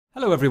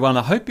Hello everyone,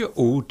 I hope you're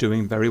all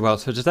doing very well.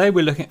 So today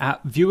we're looking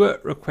at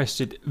viewer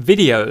requested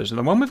videos, and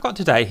the one we've got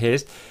today here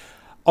is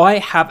I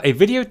have a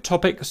video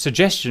topic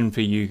suggestion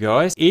for you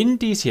guys. In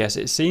DCS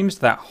it seems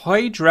that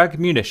high drag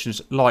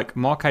munitions like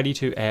Mark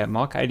 82 Air,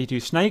 Mark 82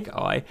 Snake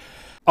Eye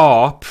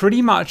are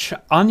pretty much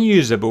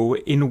unusable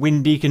in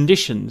windy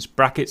conditions,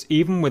 brackets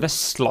even with a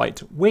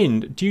slight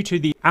wind, due to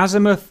the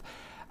azimuth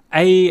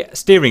A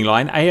steering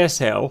line,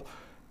 ASL,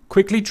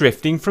 quickly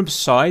drifting from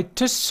side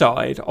to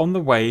side on the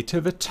way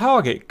to the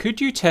target. Could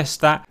you test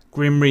that,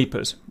 Grim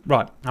Reapers?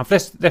 Right, I've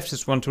left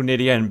this one till near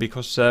the end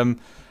because I've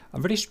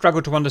really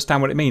struggled to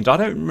understand what it means. I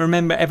don't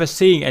remember ever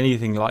seeing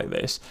anything like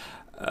this.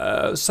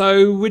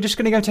 So we're just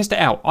going to go test it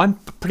out. I'm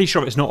pretty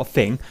sure it's not a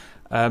thing,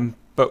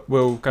 but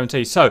we'll go and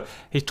see. So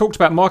he's talked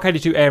about Mark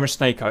 82 Air and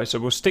Snake Eye, so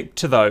we'll stick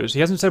to those. He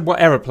hasn't said what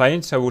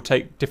aeroplane, so we'll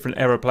take different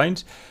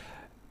aeroplanes.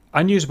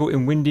 Unusable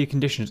in windy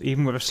conditions,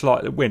 even with a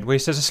slight wind. Well, he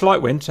says a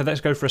slight wind, so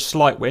let's go for a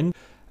slight wind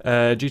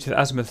due to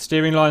the azimuth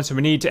steering line. So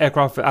we need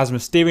aircraft with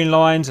azimuth steering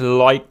lines,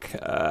 like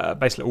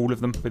basically all of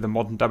them with a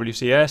modern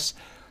WCS.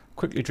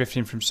 Quickly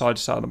drifting from side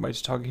to side on the way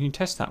to target. Can you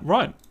test that?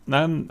 Right.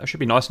 That should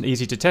be nice and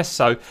easy to test.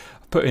 So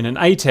I've put in an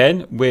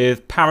A10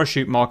 with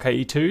parachute Mark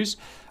 82s.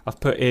 I've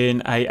put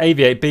in a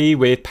AV8B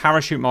with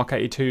parachute Mark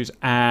 82s,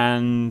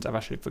 and I've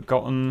actually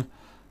forgotten.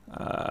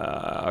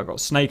 I've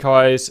got Snake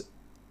Eyes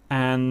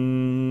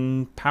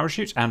and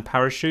parachutes.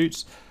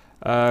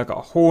 Got a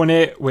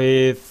Hornet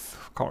with,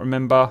 can't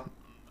remember,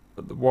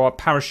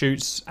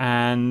 parachutes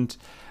and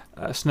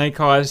Snake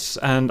Eyes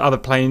and other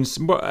planes,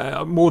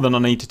 more than I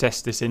need to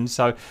test this in.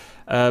 So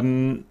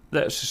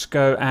let's just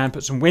go and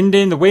put some wind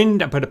in. The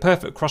wind, I put a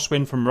perfect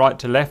crosswind from right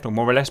to left, or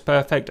more or less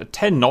perfect, at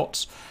 10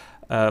 knots.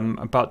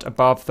 But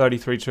above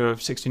 33 to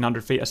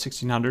 1600 feet, at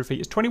 1600 feet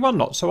is 21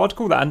 knots. So I'd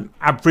call that an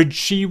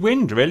averagey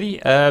wind,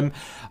 really. I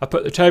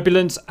put the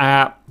turbulence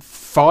at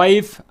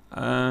 5.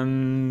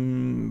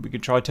 We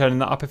could try turning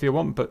that up if you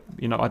want, but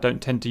you know, I don't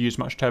tend to use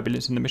much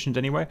turbulence in the missions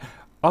anyway.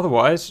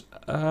 Otherwise,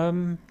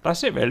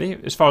 that's it really.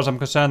 As far as I'm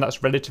concerned,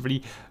 that's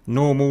relatively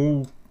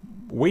normal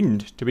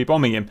wind to be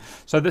bombing in.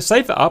 So let's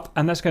save that up,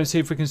 and let's go and see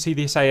if we can see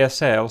this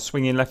ASL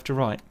swinging left to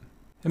right.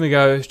 Here we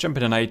go. Let's jump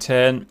in an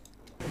A10.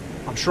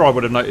 I'm sure I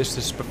would have noticed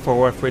this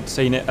before if we'd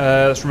seen it.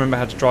 Let's remember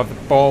how to drive the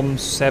bomb.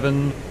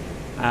 7.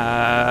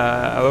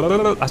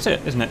 That's it,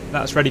 isn't it?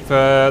 That's ready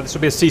for... This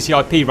will be a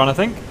CCIP run, I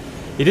think.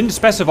 He didn't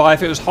specify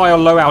if it was high or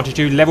low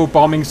altitude, level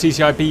bombing,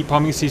 CCIP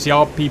bombing,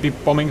 CCRP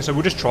bombing, so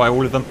we'll just try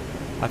all of them,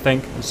 I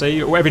think, and see.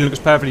 Everything looks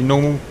perfectly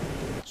normal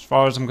as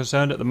far as I'm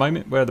concerned at the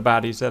moment. Where are the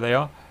baddies? There they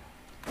are.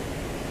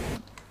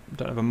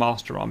 Don't have a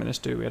master arm in this,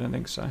 do we? I don't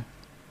think so.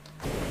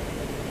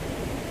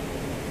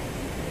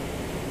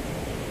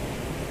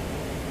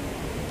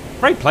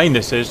 Great plane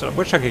this is. I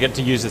wish I could get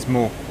to use this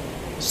more.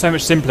 So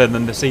much simpler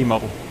than the C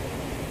model.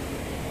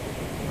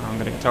 I'm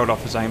going to get told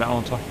off for saying that,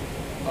 aren't I?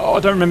 Oh, I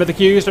don't remember the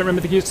cues,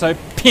 so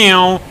pew!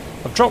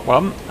 I've dropped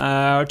one.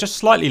 Just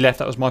slightly left,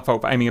 that was my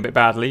fault for aiming a bit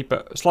badly,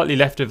 but slightly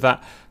left of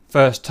that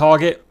first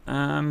target.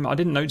 I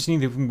didn't notice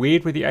anything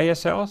weird with the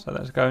ASL, so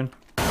let's go and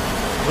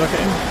look at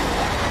him.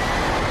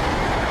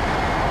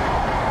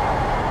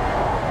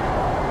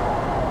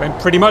 Went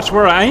pretty much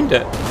where I aimed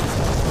it.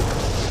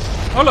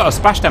 Oh look, I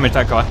splash damaged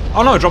that guy.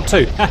 Oh no, I dropped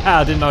 2.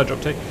 I didn't know I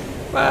dropped 2.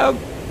 Well,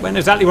 went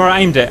exactly where I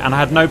aimed it, and I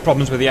had no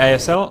problems with the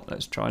ASL.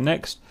 Let's try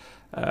next.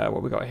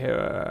 What we got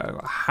here?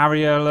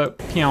 Harrier, look.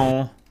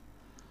 Pion.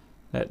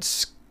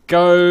 Let's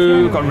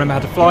go. Got to remember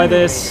how to fly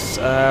this.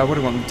 What do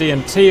we want?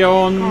 DMT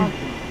on.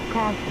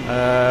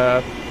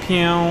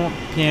 Pion,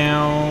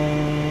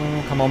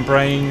 pion. Come on,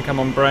 brain.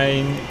 Come on,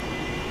 brain.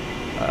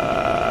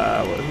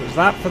 What was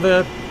that for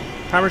the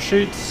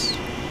parachutes?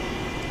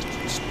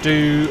 Let's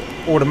do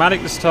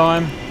automatic this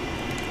time.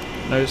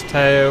 Nose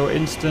tail,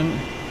 instant.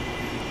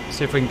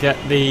 See if we can get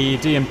the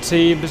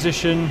DMT in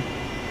position.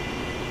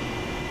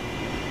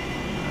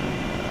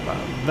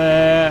 About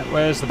there.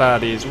 Where's the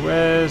baddies?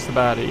 Where's the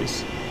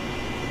baddies?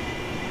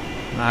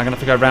 Now I'm going to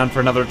have to go round for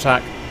another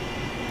attack.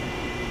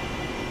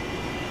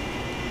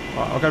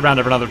 Right, I'll go round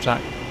for another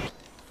attack.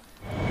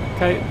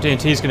 Okay,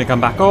 DMT is going to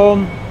come back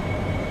on.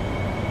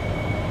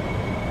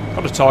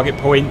 Got a target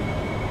point.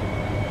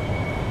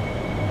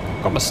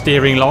 Got my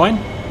steering line.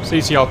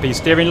 CCRP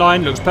steering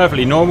line. Looks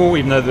perfectly normal,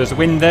 even though there's a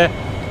wind there.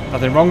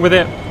 Nothing wrong with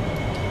it.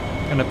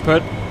 Going to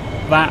put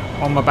that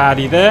on my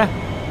baddie there.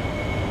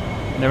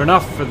 Near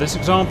enough for this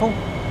example.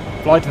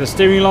 Fly to the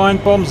steering line.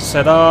 Bombs are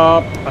set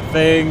up, I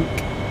think.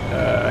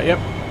 Yep.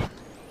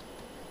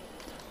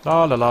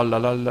 La la la la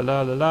la la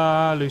la la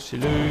la. Lucy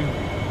Lou.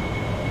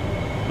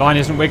 Line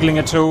isn't wiggling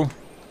at all.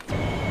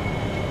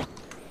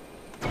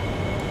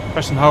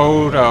 Press and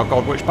hold. Oh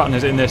god, which button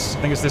is it in this? I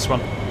think it's this one.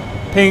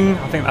 Ping.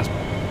 I think that's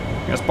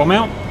bomb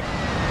out.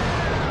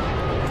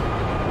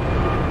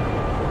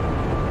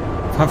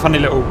 Funny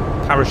little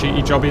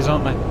parachute-y jobbies,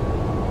 aren't they?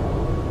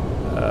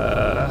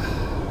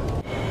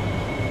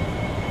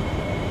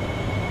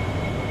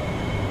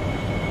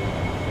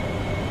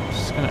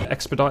 Just going to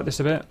expedite this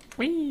a bit.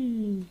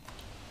 Whee!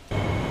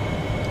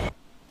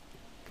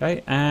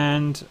 Okay,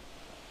 and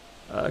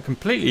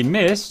completely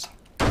missed.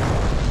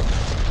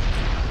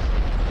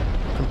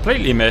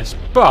 completely missed,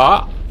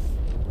 but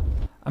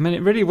I mean,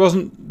 it really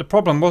wasn't, the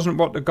problem wasn't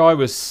what the guy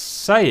was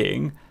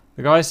saying.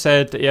 The guy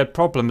said that he had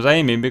problems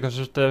aiming because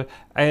of the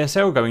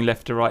ASL going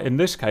left to right. In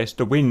this case,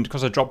 the wind,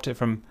 because I dropped it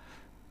from,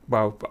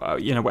 well,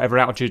 you know, whatever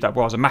altitude that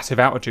was, a massive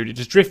altitude, it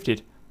just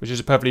drifted, which is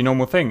a perfectly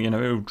normal thing. You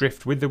know, it will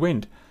drift with the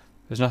wind.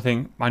 There's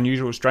nothing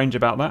unusual or strange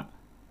about that.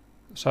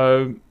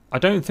 So I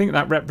don't think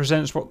that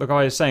represents what the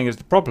guy is saying is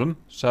the problem.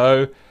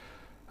 So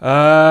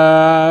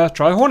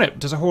try a Hornet.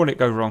 Does a Hornet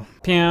go wrong?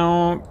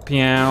 Pew,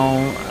 pew.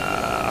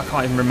 I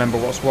can't even remember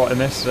what's what in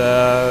this. It's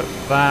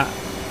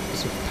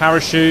a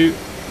parachute,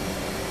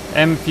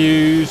 M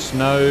fuse,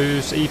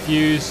 nose, E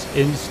fuse,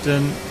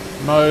 instant,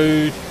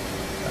 mode,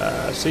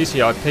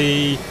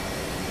 CCIP.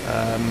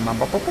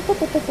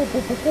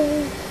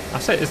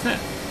 That's it, isn't it?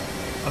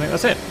 I think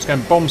that's it. Let's go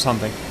and bomb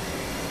something.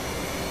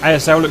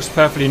 ASL looks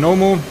perfectly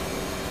normal.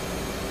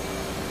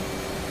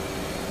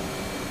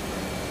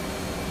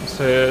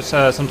 So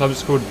sometimes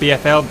it's called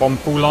BFL, bomb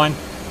full line.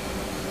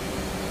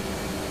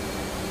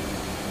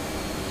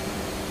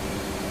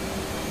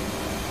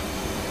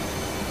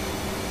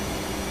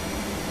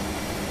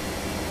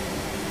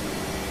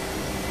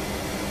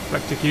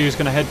 Reflector Q is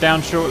going to head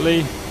down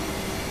shortly.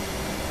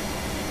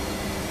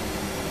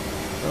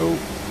 Oh,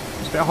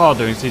 it's a bit hard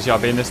doing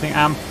CCIB in this thing.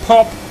 And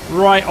pop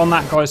right on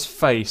that guy's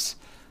face.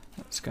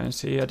 Let's go and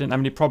see. I didn't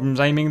have any problems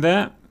aiming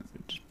there.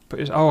 Just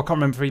put his, oh, I can't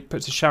remember if he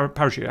puts his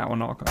parachute out or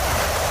not.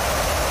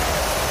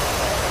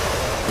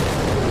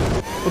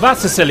 Well,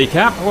 that's a silly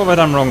cap. What have I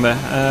done wrong there?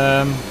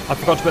 I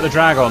forgot to put the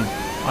drag on.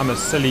 I'm a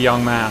silly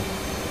young man.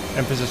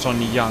 Emphasis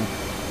on young.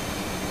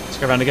 Let's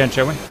go around again,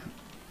 shall we?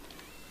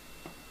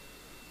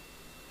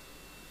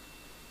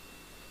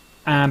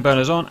 And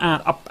burners on,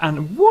 and up,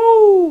 and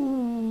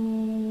woo-wee.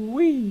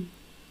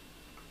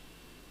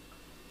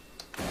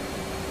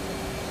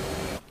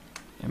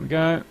 Here we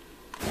go.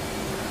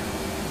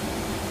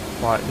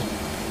 Right,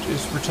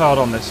 is retard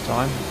on this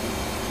time?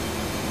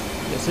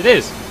 Yes, it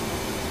is.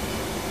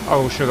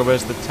 Oh, sugar,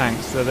 where's the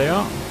tanks? There they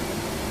are.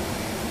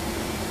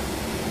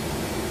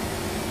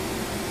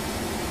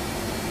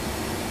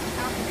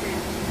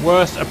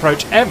 Worst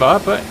approach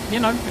ever, but, you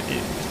know,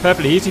 it's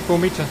perfectly easy for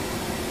me to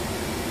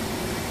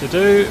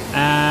do.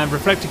 And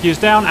reflector cues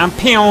down, and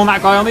ping on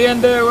that guy on the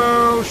end there.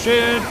 Oh,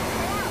 shit.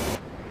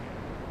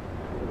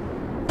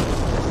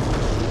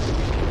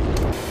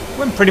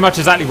 Went pretty much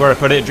exactly where I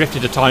put it. It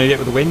drifted a tiny bit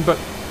with the wind, but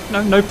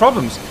no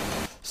problems.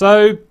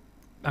 So,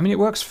 I mean, it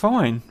works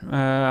fine.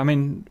 I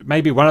mean,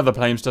 maybe one of the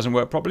planes doesn't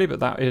work properly, but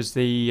that is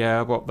the,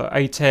 the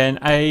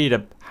A-10A,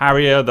 the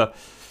Harrier, the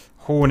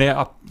Hornet.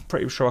 I'm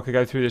pretty sure I could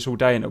go through this all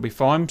day and it'll be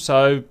fine.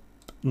 So,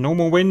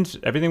 normal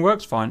wind, everything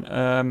works fine.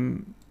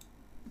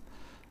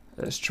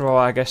 Let's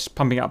try, I guess,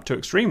 pumping it up to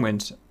extreme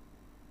winds.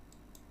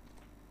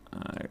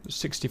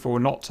 64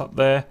 knots up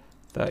there,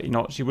 30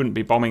 knots. You wouldn't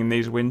be bombing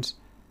these winds,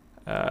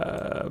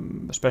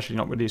 especially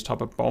not with these type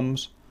of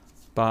bombs.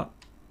 But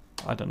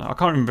I don't know. I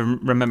can't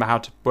remember how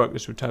to work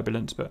this with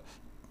turbulence, but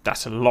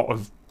that's a lot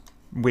of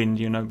wind,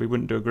 you know. We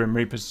wouldn't do a Grim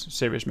Reaper's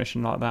serious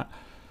mission like that.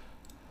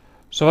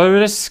 So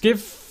let's give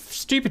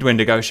stupid wind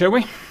a go, shall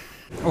we?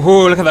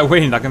 Oh, look at that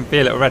wind. I can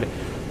feel it already.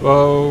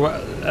 Well,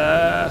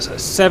 so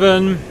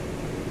 7.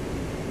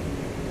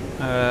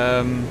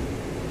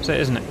 That's it,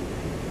 isn't it?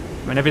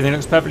 I mean, everything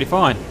looks perfectly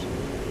fine,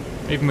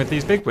 even with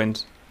these big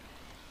winds.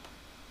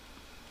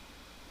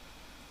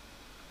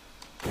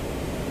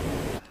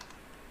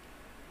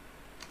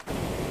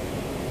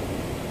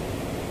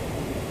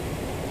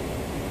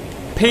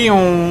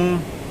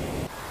 Peon!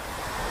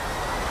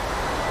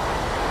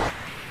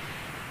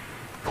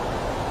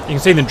 You can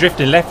see them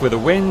drifting left with the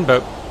wind,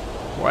 but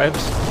whatever,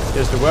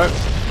 appears to work.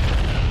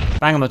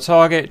 Bang on the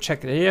target,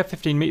 check it here,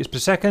 15 meters per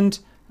second,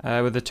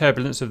 with a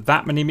turbulence of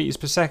that many meters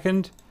per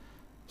second.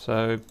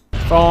 So,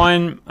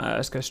 fine.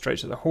 Let's go straight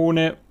to the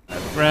Hornet.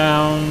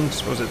 Round,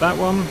 what was it, that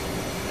one?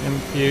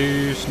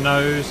 M-fuse,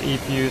 nose,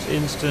 E-fuse,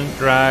 instant,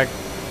 drag,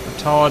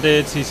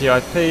 retarded,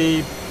 CCIP,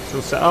 it's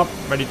all set up,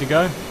 ready to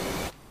go.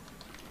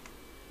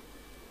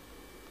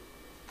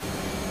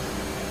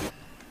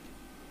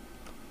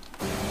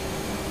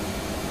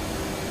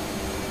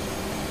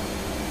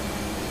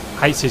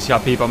 I hate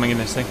CCIP bombing in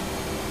this thing.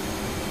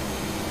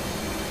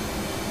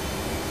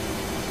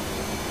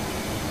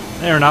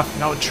 Fair enough,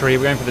 not the tree,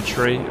 we're going for the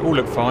tree. It all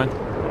looked fine.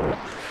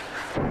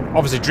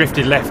 Obviously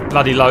drifted left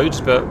bloody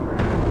loads, but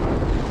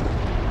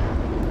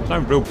there's no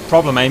real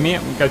problem aiming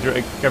it. We'll go through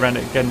it, go around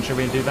it again, shall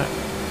we do that?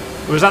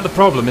 Or is that the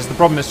problem? Is the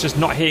problem it's just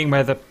not hitting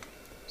where the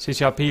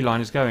CCIP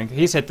line is going?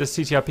 He said the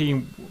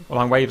CCIP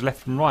line waves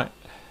left and right.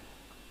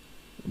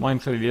 Mine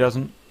clearly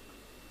doesn't.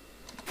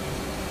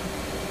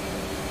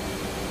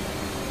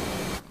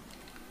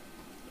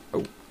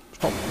 Oh,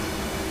 stop.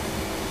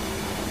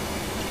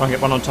 Try and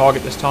get one on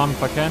target this time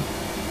if I can.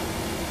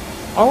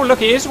 Oh,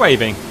 look, it is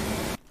waving.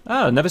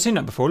 Oh, I've never seen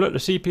that before. Look, the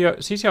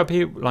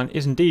CCIP line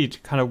is indeed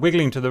kind of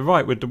wiggling to the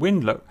right with the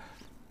wind, look.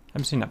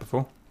 Haven't seen that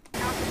before.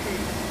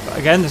 But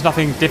again, there's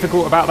nothing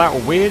difficult about that or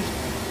weird.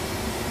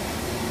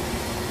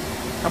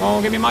 Come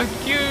on, give me my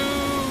cue.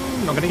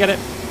 Not going to get it.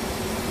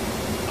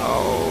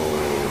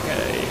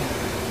 Okay.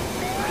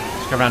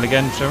 Go around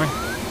again, shall we?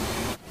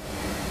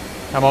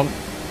 Come on.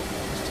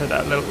 Let's take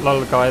that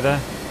little guy there.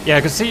 Yeah,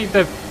 I can see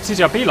the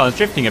CCRP line's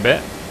drifting a bit.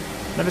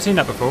 Never seen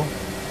that before.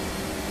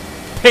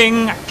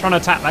 Ping! Trying to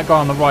attack that guy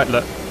on the right,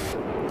 look.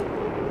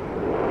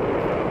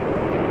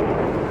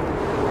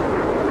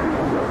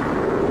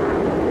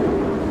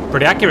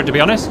 Pretty accurate, to be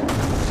honest.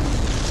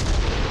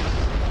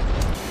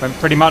 Went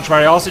pretty much where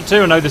I asked it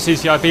to. I know the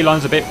CCIP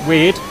line's a bit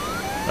weird.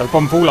 The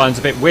bomb full line's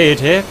a bit weird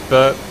here,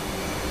 but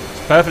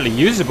it's perfectly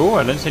usable.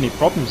 I don't see any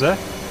problems there.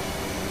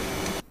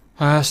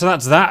 So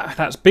that's that.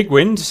 That's big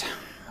winds.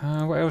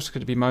 What else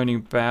could it be moaning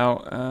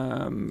about?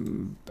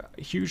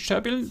 Huge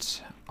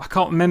turbulence? I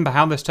can't remember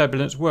how this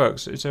turbulence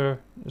works. There's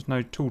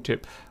no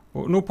tooltip.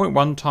 Well,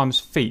 0.1 times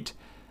feet.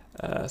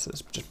 So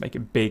let's just make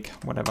it big,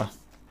 whatever.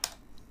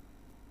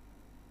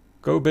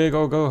 Go big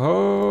or go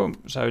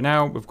home. So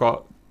now we've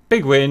got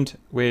big wind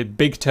with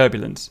big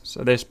turbulence.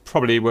 So this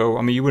probably will,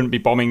 I mean, you wouldn't be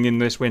bombing in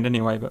this wind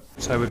anyway, but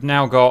so we've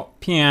now got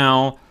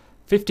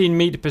 15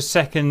 meter per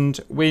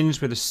second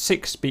winds with a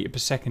 6 meter per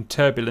second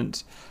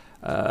turbulence.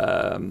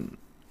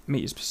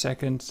 Meters per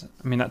second.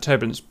 I mean, that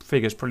turbulence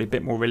figure is probably a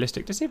bit more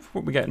realistic. Let's see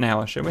what we get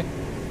now, shall we?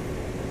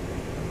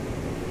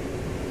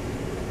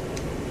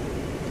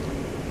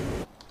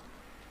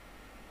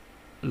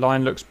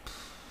 Line looks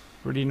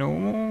pretty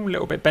normal. A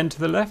little bit bent to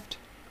the left.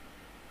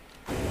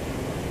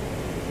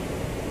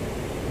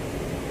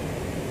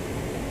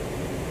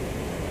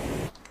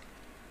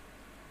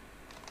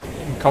 You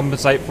can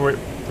compensate for it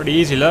pretty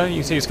easily, though. You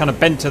can see it's kind of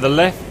bent to the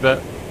left, but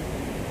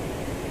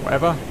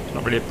whatever. It's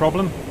not really a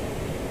problem.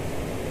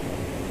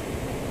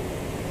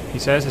 He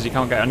says, as he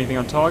can't get anything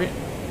on target.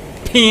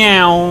 Pew!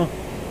 Not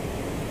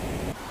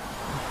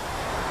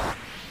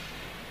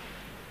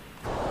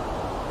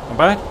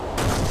bad.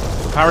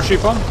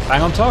 Parachute bomb,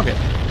 bang on target.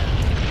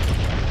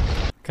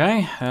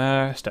 Okay,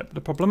 step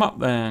the problem up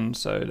then.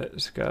 So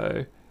let's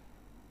go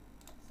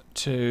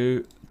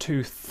to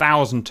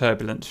 2000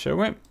 turbulence, shall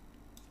we?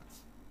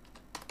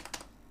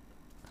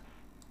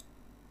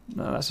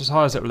 No, that's as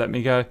high as it will let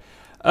me go.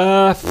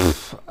 I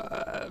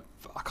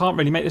can't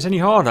really make this any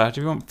harder.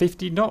 Do we want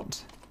 50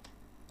 knots?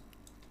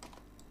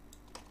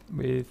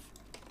 With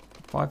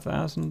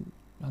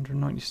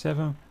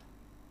 5,197,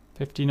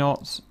 50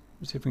 knots.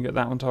 Let's see if we can get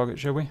that on target,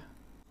 shall we?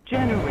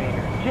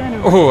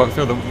 Generator. Oh, I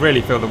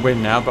really feel the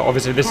wind now, but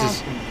obviously this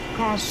is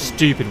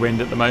stupid wind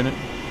at the moment.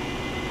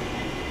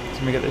 So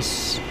let me get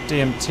this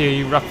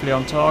DMT roughly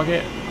on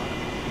target.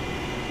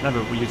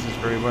 Never use this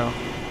very well.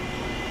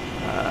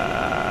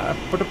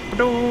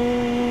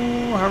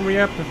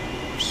 Hurry up,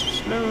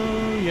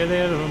 slow, you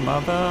little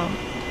mother.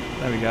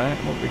 There we go.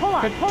 What we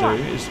could do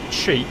is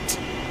cheat.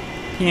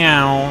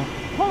 Pew.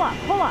 Pull up.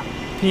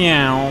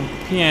 Pew,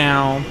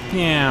 pew,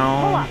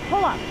 pew.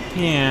 Pull up.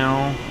 Pew.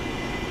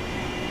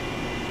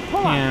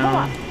 Pull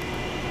up.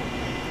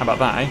 How about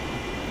that, eh?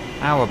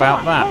 How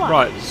about that?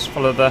 Right, let's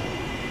follow the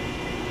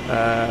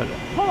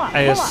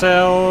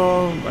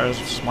ASL.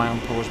 Where's my on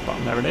pause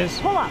button? There it is.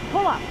 Pull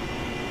up.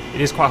 It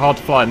is quite hard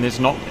to fly in this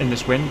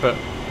wind, but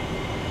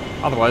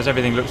otherwise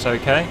everything looks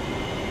okay.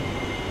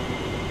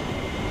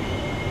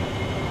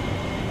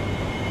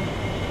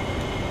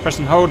 Press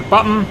and hold the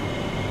button.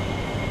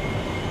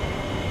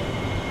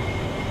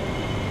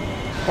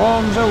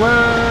 Bombs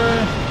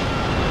away!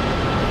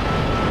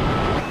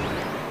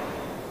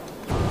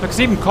 Look, it's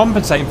even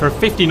compensating for a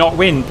 50 knot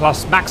wind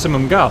plus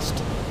maximum gust.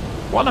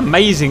 What an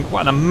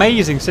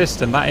amazing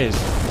system that is.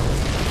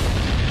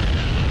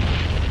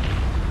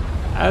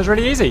 That was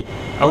really easy.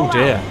 Oh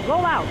dear.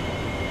 Roll out.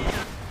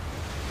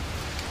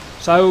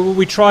 So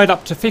we tried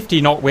up to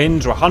 50 knot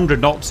winds or 100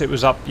 knots. It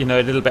was up, you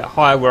know, a little bit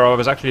higher where I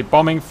was actually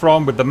bombing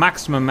from with the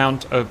maximum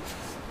amount of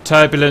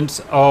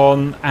turbulence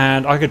on,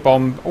 and I could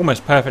bomb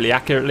almost perfectly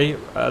accurately.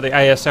 The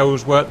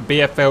ASLs work, the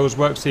BFLs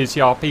work,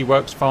 CCRP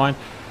works fine,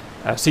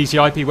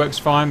 CCIP works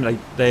fine.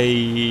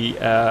 They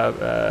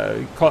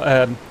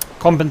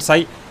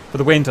compensate for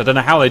the wind. I don't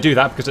know how they do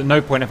that because at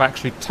no point have I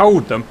actually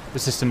told them the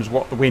system's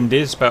what the wind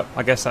is, but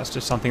I guess that's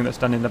just something that's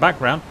done in the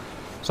background.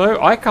 So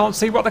I can't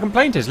see what the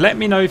complaint is. Let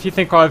me know if you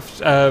think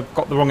I've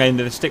got the wrong end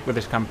of the stick with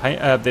this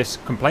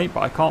complaint,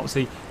 but I can't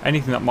see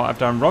anything that might have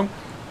done wrong.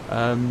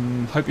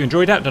 Hope you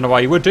enjoyed that. Don't know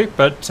why you would do,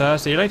 but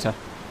see you later.